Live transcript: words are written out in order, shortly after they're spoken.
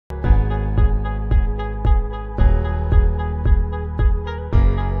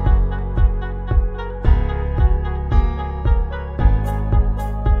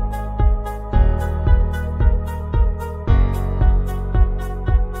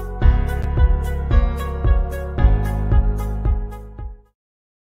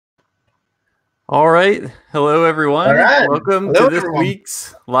All right. Hello, All everyone. right. Welcome Hello, to this everyone.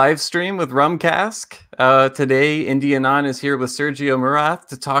 week's live stream with RumCask. Today, Indy and Anand is here with Gergő Muráth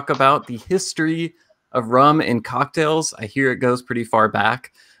to talk about the history of rum and cocktails. I hear it goes pretty far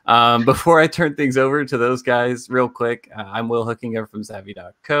back. Before I turn things over to those guys real quick, I'm Will Hookinger from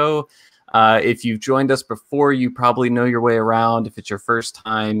Zavvy.co. If you've joined us before, you probably know your way around. If it's your first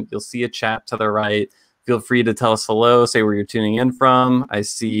time, you'll see a chat to the right. Feel free to tell us hello, say where you're tuning in from. I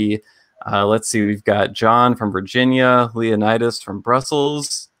see... let's see, we've got John from Virginia, Leonidas from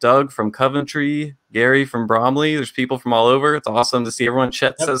Brussels, Doug from Coventry, Gary from Bromley. There's people from all over. It's awesome to see everyone.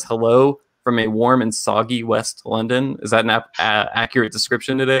 Chet says hello from a warm and soggy West London. Is that an accurate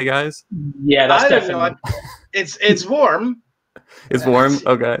description today, guys? Yeah, that's definitely. It's warm. It's warm?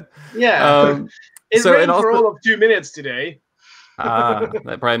 Okay. Yeah. It rained for all of 2 minutes today.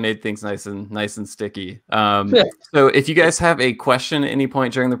 That probably made things nice and sticky. So if you guys have a question at any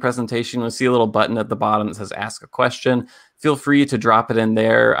point during the presentation, you'll see a little button at the bottom that says ask a question. Feel free to drop it in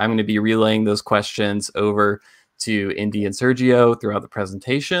there. I'm going to be relaying those questions over to Indy and Sergio throughout the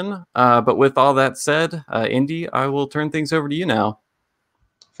presentation. But with all that said, Indy, I will turn things over to you now.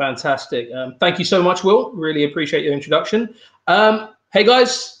 Fantastic. Thank you so much, Will. Really appreciate your introduction. Hey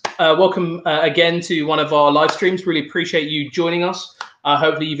guys, welcome again to one of our live streams. Really appreciate you joining us.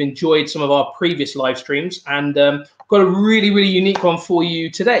 Hopefully you've enjoyed some of our previous live streams, and got a really unique one for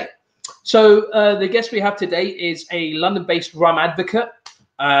you today. So the guest we have today is a London-based rum advocate.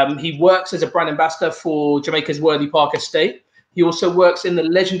 He works as a brand ambassador for Jamaica's Worthy Park estate. He also works in the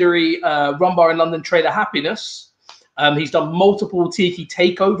legendary rum bar in London, Trader Happiness. He's done multiple Tiki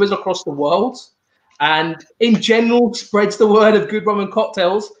takeovers across the world, and in general spreads the word of good rum and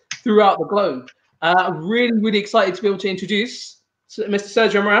cocktails throughout the globe. Really excited to be able to introduce Mr.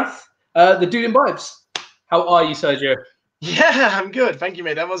 Gergő Muráth, the dude in vibes. How are you, Sergio? Yeah, I'm good. Thank you,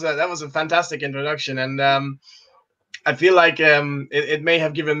 mate. That was a fantastic introduction, and I feel like it may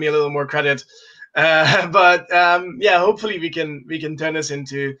have given me a little more credit, but yeah, hopefully we can turn this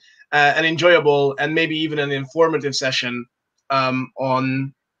into an enjoyable and maybe even an informative session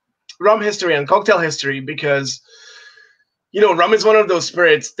on rum history and cocktail history, because rum is one of those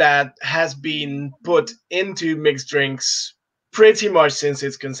spirits that has been put into mixed drinks pretty much since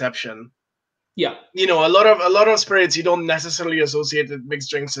its conception. Yeah, a lot of spirits you don't necessarily associate with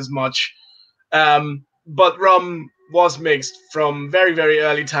mixed drinks as much, but rum was mixed from very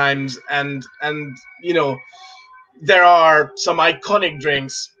early times, and there are some iconic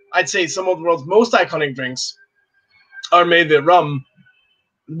drinks. I'd say some of the world's most iconic drinks are made with rum,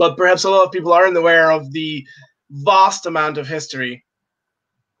 but perhaps a lot of people aren't aware of the vast amount of history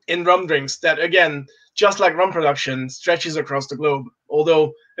in rum drinks that, again, just like rum production, stretches across the globe.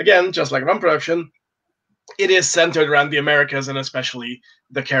 Although, again, just like rum production, it is centered around the Americas and especially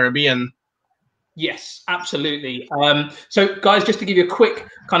the Caribbean. Yes, absolutely. So, guys, just to give you a quick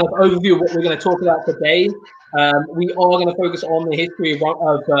kind of overview of what we're going to talk about today, we are going to focus on the history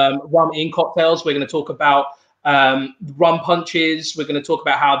of rum in cocktails. We're going to talk about rum punches. We're going to talk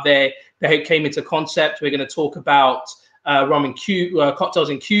about how they came into concept. We're going to talk about rum in Cuba, cocktails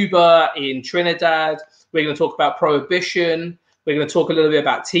in Cuba, in Trinidad. We're going to talk about prohibition. We're going to talk a little bit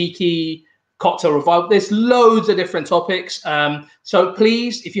about Tiki, cocktail revival. There's loads of different topics. So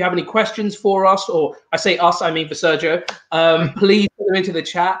please, if you have any questions for us, or I say us, I mean for Sergio, please put them into the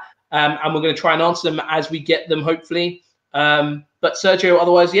chat, and we're going to try and answer them as we get them, hopefully. But Sergio,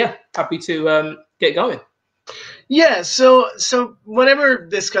 otherwise, yeah, happy to get going. Yeah, so whenever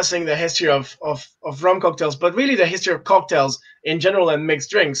discussing the history of rum cocktails, but really the history of cocktails in general and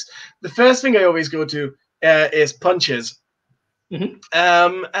mixed drinks, the first thing I always go to is punches.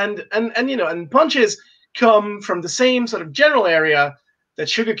 Mm-hmm. And punches come from the same sort of general area that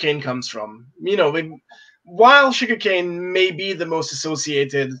sugarcane comes from. While sugarcane may be the most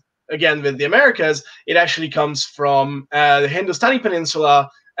associated, again, with the Americas, it actually comes from the Hindustani Peninsula,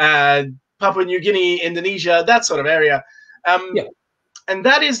 Papua New Guinea, Indonesia, that sort of area. And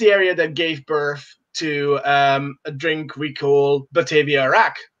that is the area that gave birth to a drink we call Batavia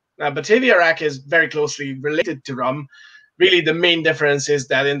Arrack. Now, Batavia Arrack is very closely related to rum. Really, the main difference is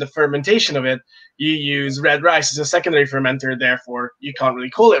that in the fermentation of it, you use red rice as a secondary fermenter. Therefore, you can't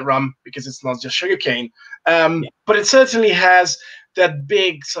really call it rum because it's not just sugarcane. But it certainly has that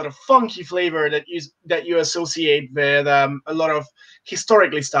big sort of funky flavor that you associate with a lot of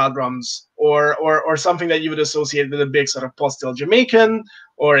historically styled rums, or something that you would associate with a big sort of pot still Jamaican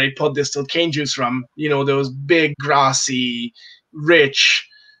or a pot distilled cane juice rum. Those big, grassy, rich,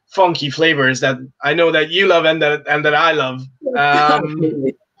 funky flavors that I know that you love and that I love.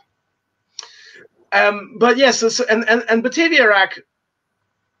 But yes, and Batavia Arrack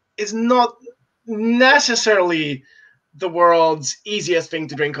is not necessarily the world's easiest thing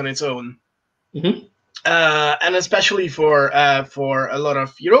to drink on its own. And especially for a lot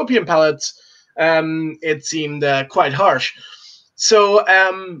of European palates, it seemed quite harsh. So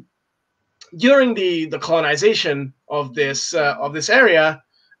during the colonization of this area,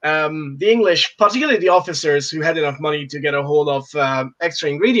 the English, particularly the officers who had enough money to get a hold of extra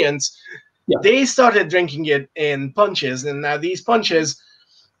ingredients, they started drinking it in punches. And now these punches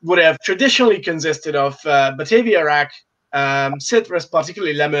would have traditionally consisted of Batavia rack, citrus,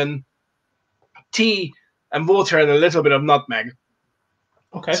 particularly lemon, tea, and water, and a little bit of nutmeg.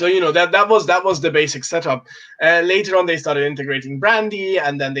 Okay. So that was the basic setup. Later on, they started integrating brandy,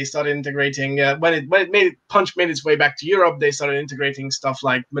 and then they started integrating when punch made its way back to Europe. They started integrating stuff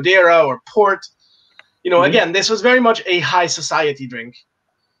like Madeira or port. Again, this was very much a high society drink.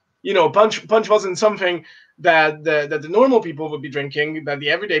 Punch wasn't something that the normal people would be drinking, that the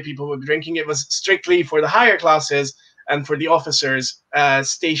everyday people would be drinking. It was strictly for the higher classes and for the officers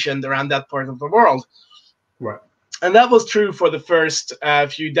stationed around that part of the world. Right. And that was true for the first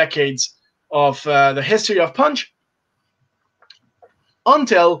few decades of the history of punch,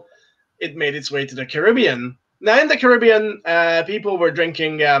 until it made its way to the Caribbean. Now, in the Caribbean, people were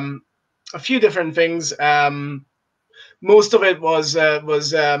drinking a few different things. Most of it was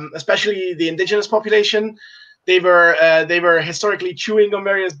especially the indigenous population. They were historically chewing on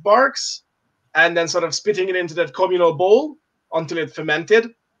various barks and then sort of spitting it into that communal bowl until it fermented.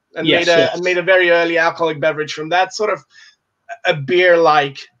 And made a very early alcoholic beverage from that, sort of a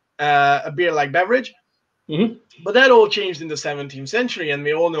beer-like beverage. But that all changed in the 17th century, and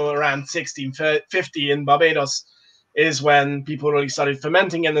we all know around 1650 in Barbados is when people really started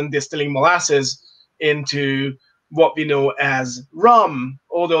fermenting and then distilling molasses into what we know as rum.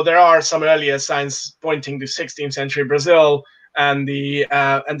 Although there are some earlier signs pointing to 16th century Brazil and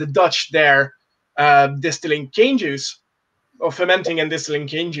the Dutch there distilling cane juice, or fermenting and distilling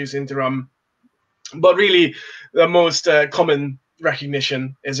cane juice into rum. But really, the most common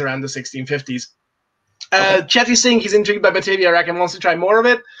recognition is around the 1650s. Chet is saying he's intrigued by Batavia rack and wants to try more of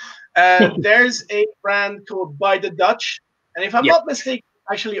it. There's a brand called By the Dutch, and if I'm not mistaken,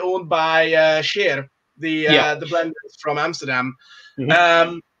 actually owned by Scheer, the blenders from Amsterdam.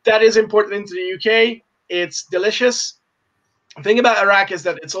 That is imported into the UK. It's delicious. The thing about Iraq is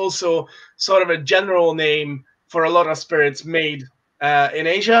that it's also sort of a general name for a lot of spirits made in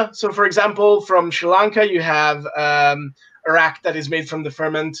Asia. So, for example, from Sri Lanka, you have Iraq that is made from the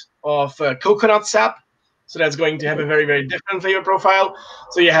ferment of coconut sap. So that's going to have a very, very different flavor profile.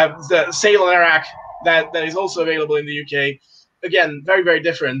 So you have the Ceylon Iraq that is also available in the UK. Again, very, very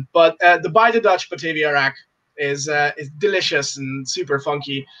different. But the By the Dutch Batavia rack is delicious and super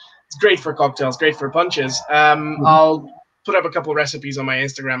funky. It's great for cocktails, great for punches. I'll put up a couple recipes on my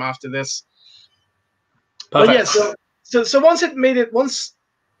Instagram after this. Perfect. But yeah, so once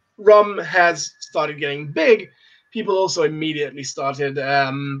rum has started getting big, people also immediately started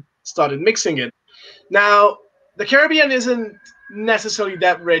mixing it. Now, the Caribbean isn't necessarily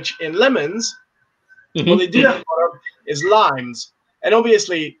that rich in lemons. What they do have a lot of is limes. And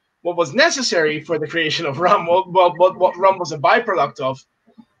obviously, what was necessary for the creation of rum, what rum was a byproduct of,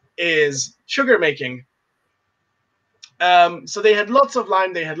 is sugar making. So they had lots of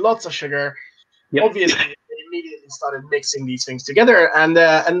lime, they had lots of sugar. Obviously, they immediately started mixing these things together, and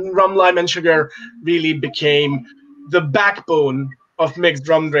rum, lime, and sugar really became the backbone of mixed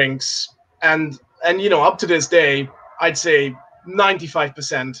rum drinks. And up to this day, I'd say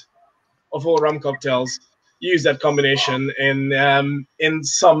 95% of all rum cocktails use that combination in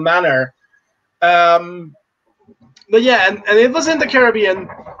some manner. But yeah, and it was in the Caribbean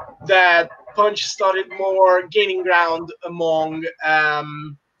that punch started more gaining ground among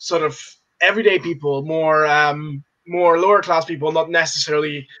sort of everyday people, more lower class people, not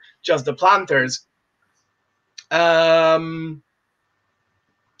necessarily just the planters.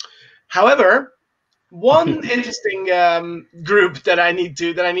 However, one interesting group that I need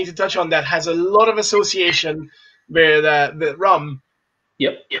to touch on that has a lot of association with rum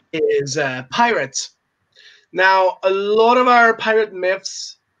is pirates. Now, a lot of our pirate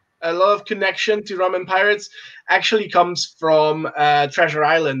myths, a lot of connection to rum and pirates actually comes from Treasure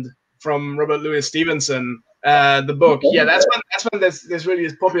Island, from Robert Louis Stevenson, the book. Yeah, that's when there's really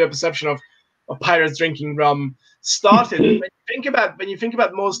this popular perception of pirates drinking rum started. When you think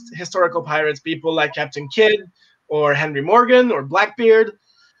about most historical pirates, people like Captain Kidd or Henry Morgan or Blackbeard,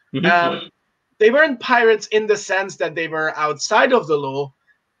 they weren't pirates in the sense that they were outside of the law.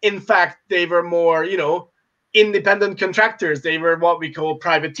 In fact, they were more, independent contractors. They were what we call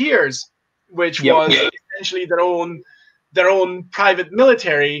privateers, which was essentially their own private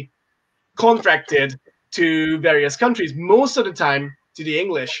military contracted to various countries, most of the time to the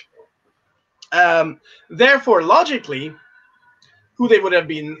English. Therefore, logically, who they would have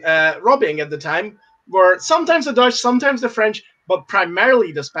been robbing at the time were sometimes the Dutch, sometimes the French, but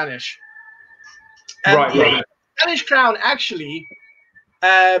primarily the Spanish. And the Spanish crown actually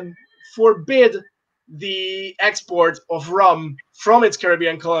forbid the export of rum from its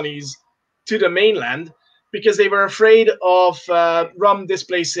Caribbean colonies to the mainland because they were afraid of rum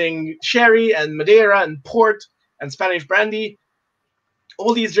displacing sherry and Madeira and port and Spanish brandy,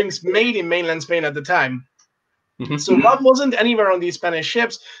 all these drinks made in mainland Spain at the time. So rum wasn't anywhere on these Spanish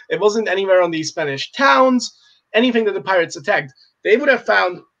ships. It wasn't anywhere on these Spanish towns, anything that the pirates attacked. They would have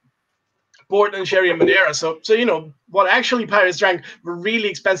found port and sherry and Madeira. So you know, what actually pirates drank were really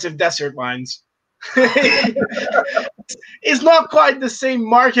expensive desert wines. It's not quite the same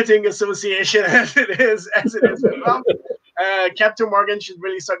marketing association as it is with rum. Captain Morgan should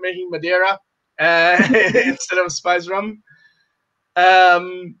really start making Madeira instead of spice rum.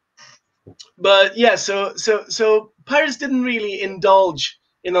 But yeah, so pirates didn't really indulge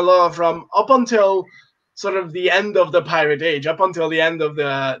in a lot of rum up until sort of the end of the pirate age, up until the end of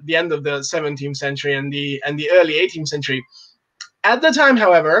the 17th century and the early 18th century. At the time,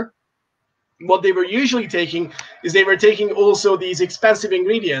 however, what they were usually taking is they were taking also these expensive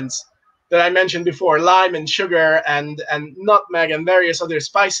ingredients that I mentioned before, lime and sugar and nutmeg and various other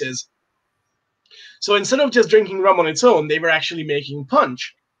spices. So instead of just drinking rum on its own, they were actually making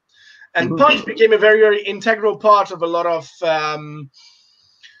punch. And punch became a very, very integral part of a lot of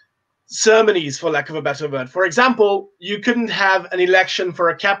ceremonies, for lack of a better word. For example, you couldn't have an election for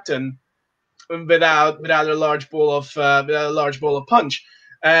a captain without a large bowl of punch.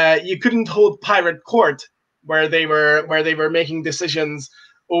 You couldn't hold pirate court where they were making decisions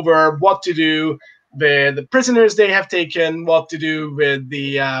over what to do with the prisoners they have taken, what to do with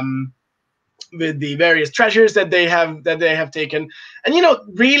the various treasures that they have taken. And you know,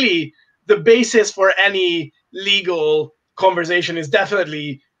 really the basis for any legal conversation is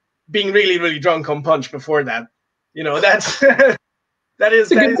definitely being really, really drunk on punch before that. You know, that's that is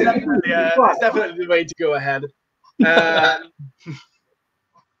definitely the way to go ahead.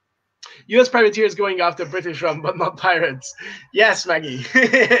 U.S. privateers going after British rum, but not pirates. Yes, Maggie.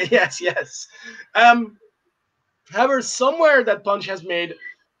 yes. However, somewhere that punch has made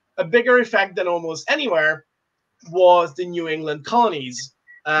a bigger effect than almost anywhere was the New England colonies.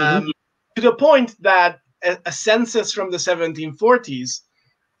 To the point that a census from the 1740s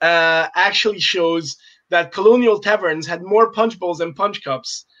actually shows that colonial taverns had more punch bowls and punch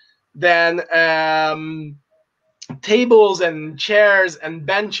cups than tables and chairs and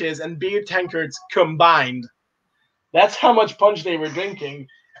benches and beer tankards combined. That's how much punch they were drinking.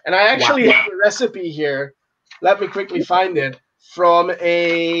 And I actually have a recipe here. Let me quickly find it from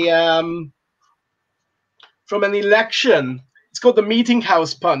an election. It's called the Meeting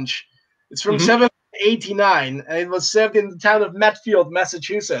House Punch. It's from 1789, and it was served in the town of Medfield,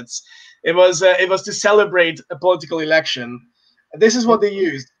 Massachusetts. It was to celebrate a political election. This is what they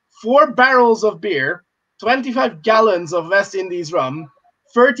used: 4 barrels of beer, 25 gallons of West Indies rum,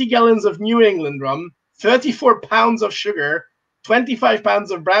 30 gallons of New England rum, 34 pounds of sugar, 25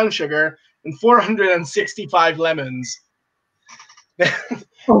 pounds of brown sugar, and 465 lemons. This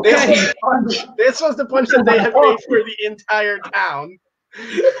was the punch that they had made for the entire town.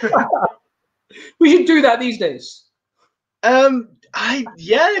 We should do that these days.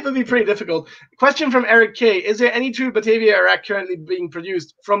 It would be pretty difficult. Question from Eric K. Is there any true Batavia Iraq currently being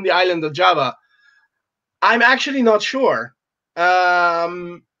produced from the island of Java? I'm actually not sure.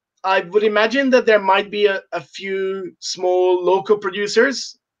 I would imagine that there might be a few small local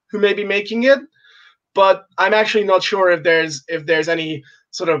producers who may be making it, but I'm actually not sure if there's any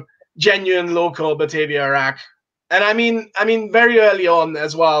sort of genuine local Batavia Iraq. And I mean, very early on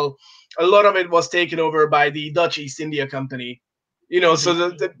as well, a lot of it was taken over by the Dutch East India Company. You know,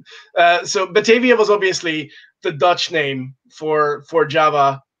 so so Batavia was obviously the Dutch name for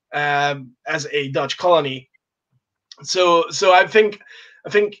Java as a Dutch colony. So I think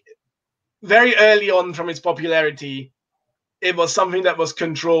very early on from its popularity, it was something that was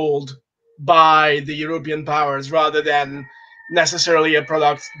controlled by the European powers rather than necessarily a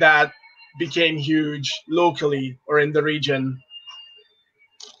product that became huge locally or in the region.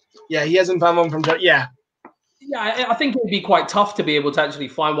 Yeah, he hasn't found one from Java. Yeah, I think it would be quite tough to be able to actually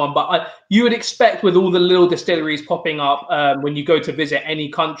find one, but you would expect with all the little distilleries popping up when you go to visit any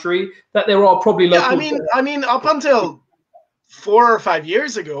country that there are probably local. Yeah, I mean, up until 4 or 5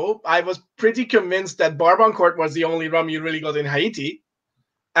 years ago, I was pretty convinced that Bourbon Court was the only rum you really got in Haiti.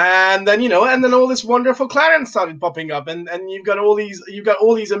 And then, you know, and then all this wonderful Clarence started popping up, and you've got all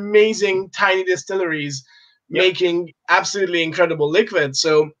these amazing tiny distilleries making absolutely incredible liquid.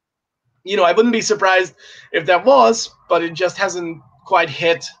 So, you know, I wouldn't be surprised if that was, but it just hasn't quite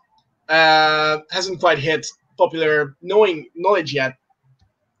hit popular knowledge yet.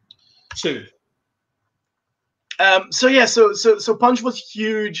 True. So yeah, so punch was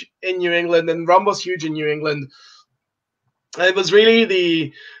huge in New England, and rum was huge in New England. It was really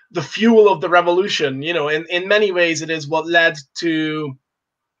the fuel of the revolution. You know, in many ways, it is what led to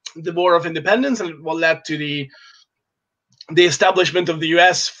the War of Independence and what led to the establishment of the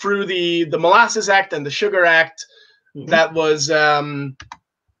U.S. through the Molasses Act and the Sugar Act, that was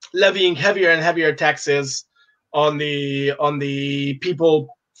levying heavier and heavier taxes on the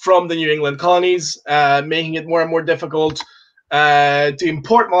people from the New England colonies, making it more and more difficult to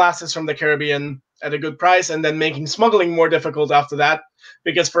import molasses from the Caribbean at a good price, and then making smuggling more difficult after that,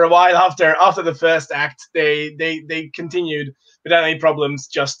 because for a while after the first act, they continued without any problems,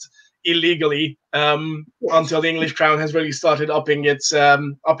 just illegally, until the English crown has really started upping its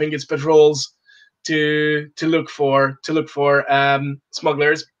patrols to look for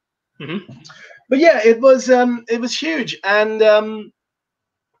smugglers. But yeah, it was huge, and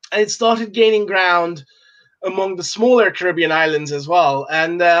it started gaining ground among the smaller Caribbean islands as well.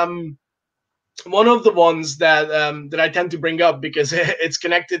 And one of the ones that I tend to bring up, because it's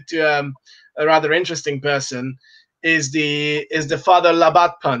connected to a rather interesting person, is the Father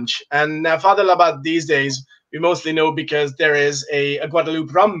Labat punch. And Father Labat these days we mostly know because there is a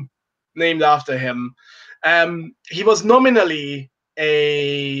Guadeloupe rum named after him. He was nominally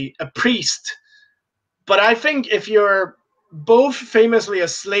a priest, but I think if you're both famously a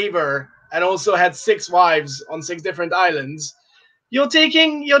slaver and also had 6 wives on 6 different islands, you're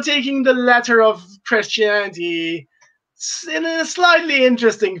taking the letter of Christianity in a slightly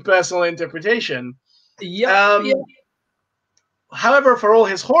interesting personal interpretation. However, for all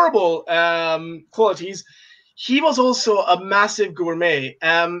his horrible qualities, he was also a massive gourmet.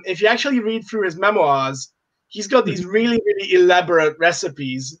 If you actually read through his memoirs, he's got these really, really elaborate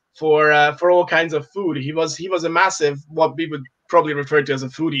recipes for all kinds of food. He was a massive, what we would probably refer to as a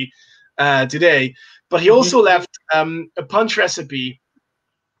foodie today. But he also left a punch recipe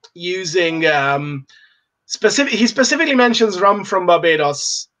using he specifically mentions rum from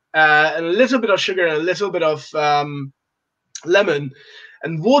Barbados, and a little bit of sugar and a little bit of lemon,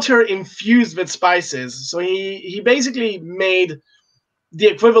 and water infused with spices. So he basically made the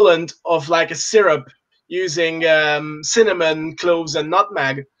equivalent of like a syrup using cinnamon, cloves, and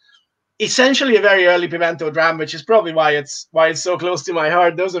nutmeg. Essentially a very early pimento dram, which is probably why it's so close to my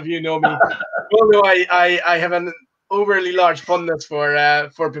heart. Those of you who know me will know I have an overly large fondness for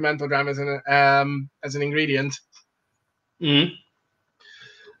pimento dram as an ingredient.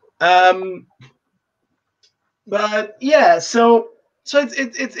 But yeah, so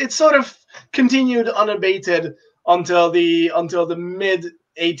it sort of continued unabated until the mid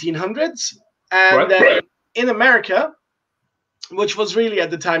 1800s, and then in America, which was really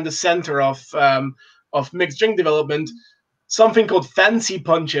at the time the center of mixed drink development, something called fancy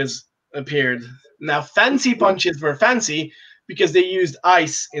punches appeared. Now, fancy punches were fancy because they used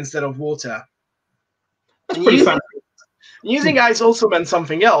ice instead of water. Using ice also meant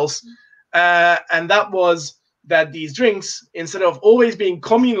something else, and that was that these drinks, instead of always being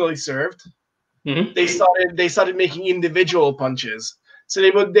communally served, they started making individual punches. So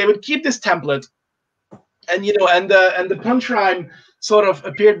they would keep this template, and the punch rhyme sort of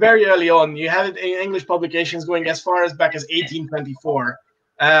appeared very early on. You have it in English publications going as far as back as 1824.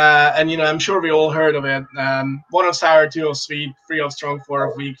 And I'm sure we all heard of it. 1 of sour, 2 of sweet, 3 of strong,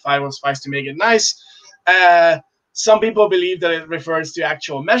 4 of weak, 5 of spice to make it nice. Some people believe that it refers to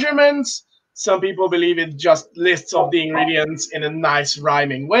actual measurements. Some people believe it just lists of the ingredients in a nice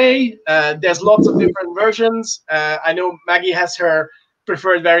rhyming way. There's lots of different versions. I know Maggie has her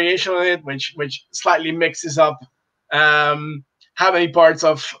preferred variation on it, which slightly mixes up how many parts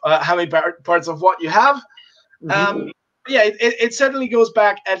of what you have. Yeah, it certainly goes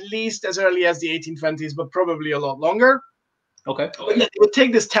back at least as early as the 1820s, but probably a lot longer. Okay. But yeah, it would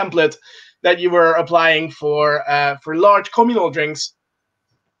take this template that you were applying for large communal drinks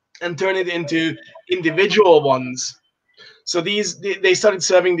and turn it into individual ones. So they started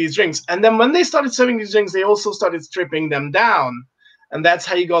serving these drinks, and then when they started serving these drinks, they also started stripping them down, and that's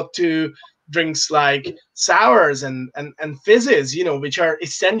how you got to drinks like sours and fizzes, which are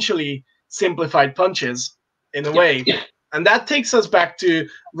essentially simplified punches in a way. And that takes us back to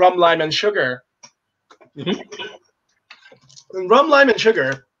rum, lime, and sugar. And rum, lime, and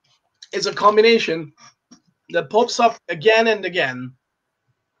sugar is a combination that pops up again and again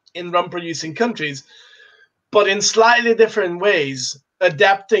in rum producing countries, but in slightly different ways,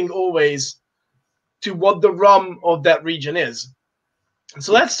 adapting always to what the rum of that region is.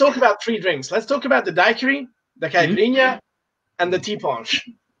 So let's talk about 3 drinks. Let's talk about the daiquiri, the caipirinha, and the tea punch.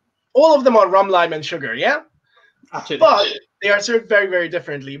 All of them are rum, lime, and sugar, yeah? Absolutely. But they are served very, very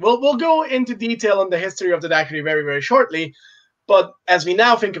differently. We'll go into detail on the history of the daiquiri very, very shortly. But as we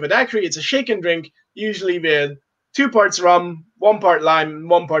now think of a daiquiri, it's a shaken drink, usually with 2 parts rum, 1 part lime,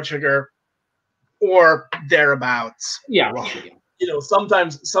 1 part sugar, or thereabouts. Yeah, roughly. You know,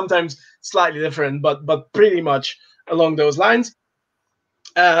 sometimes slightly different, but pretty much along those lines.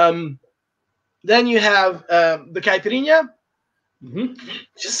 Then you have the caipirinha,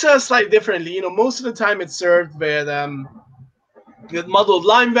 just slightly differently. You know, most of the time it's served with muddled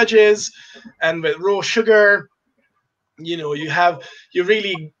lime wedges and with raw sugar. You know, you're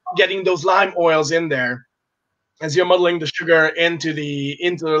really getting those lime oils in there as you're muddling the sugar into the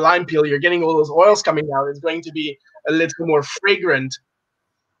lime peel. You're getting all those oils coming out. It's going to be a little more fragrant.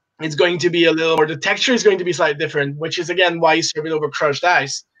 It's going to be a little more, the texture is going to be slightly different, which is again why you serve it over crushed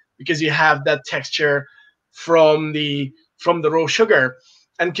ice, because you have that texture from the raw sugar.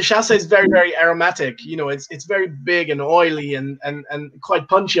 And cachaça is very, very aromatic. You know, it's very big and oily and quite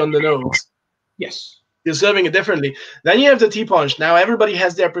punchy on the nose. Yes. You're serving it differently. Then you have the tea punch. Now everybody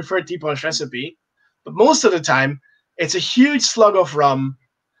has their preferred tea punch recipe, but most of the time it's a huge slug of rum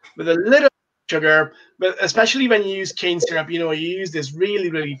with a little sugar, but especially when you use cane syrup, you know, you use this really,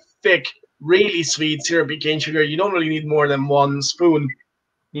 really thick, really sweet syrupy cane sugar. You don't really need more than 1 spoon.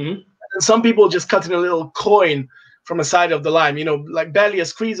 And some people just cut in a little coin from a side of the lime, you know, like barely a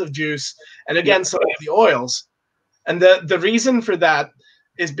squeeze of juice, and again some of the oils. And the reason for that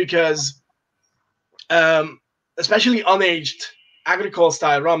is because especially unaged agricole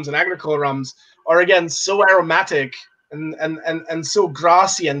style rums and agricole rums are again so aromatic and so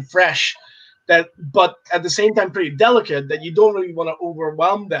grassy and fresh that, but at the same time pretty delicate, that you don't really want to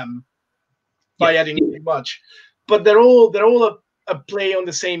overwhelm them by adding too much. But they're all a play on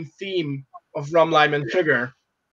the same theme of rum, lime, and sugar.